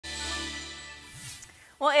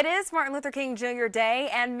Well, it is Martin Luther King Jr. Day,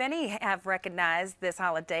 and many have recognized this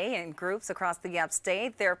holiday in groups across the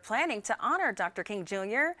upstate. They're planning to honor Dr. King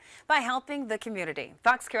Jr. by helping the community.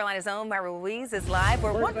 Fox Carolina's own Myra Ruiz is live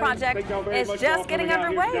where one project is just getting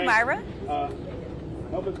underway. Myra?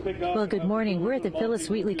 Well, good morning. We're at the Phyllis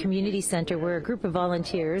Wheatley Community Center where a group of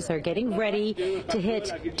volunteers are getting ready to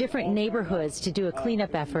hit different neighborhoods to do a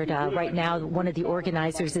cleanup effort. Right now, one of the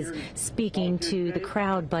organizers is speaking to the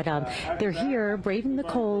crowd, but they're here braving the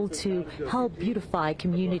cold to help beautify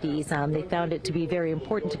communities. They found it to be very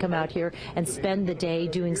important to come out here and spend the day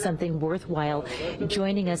doing something worthwhile.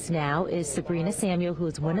 Joining us now is Sabrina Samuel, who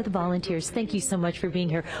is one of the volunteers. Thank you so much for being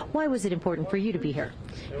here. Why was it important for you to be here?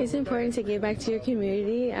 It's important to give back to your community.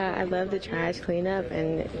 I love the trash cleanup,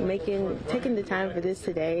 and taking the time for this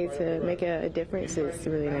today to make a difference is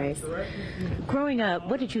really nice. Growing up,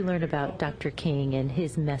 what did you learn about Dr. King and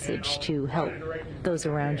his message to help those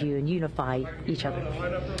around you and unify each other?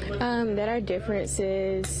 That our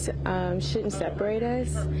differences shouldn't separate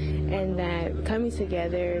us, and that coming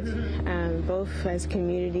together, both as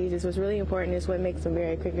communities, is what's really important. Is what makes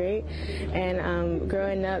America great. And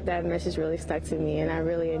growing up, that message really stuck to me, and I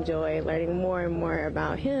really enjoy learning more and more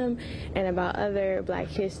about him and about other Black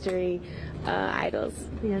history idols.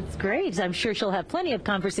 Yeah, that's great. I'm sure she'll have plenty of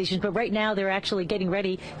conversations, but right now they're actually getting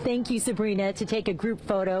ready. Thank you, Sabrina, to take a group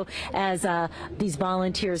photo as these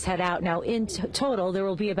volunteers head out. Now, in total, there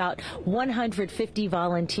will be about 150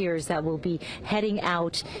 volunteers that will be heading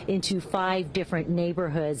out into 5 different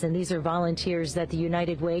neighborhoods, and these are volunteers that the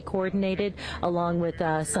United Way coordinated, along with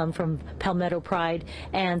some from Palmetto Pride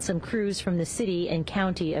and some crews from the city and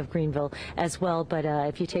county of Greenville as well. But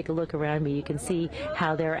if you take a look around me, you can see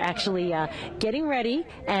how they're actually getting ready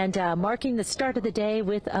and marking the start of the day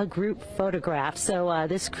with a group photograph. So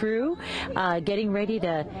this crew getting ready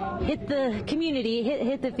to hit the community,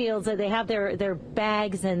 hit the fields. They have their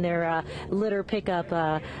bags and their litter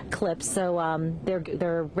pickup clips. So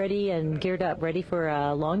they're ready and geared up, ready for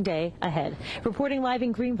a long day ahead. Reporting live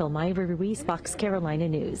in Greenville, Myra Ruiz, Fox Carolina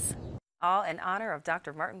News. All in honor of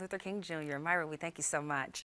Dr. Martin Luther King Jr. Myra, we thank you so much.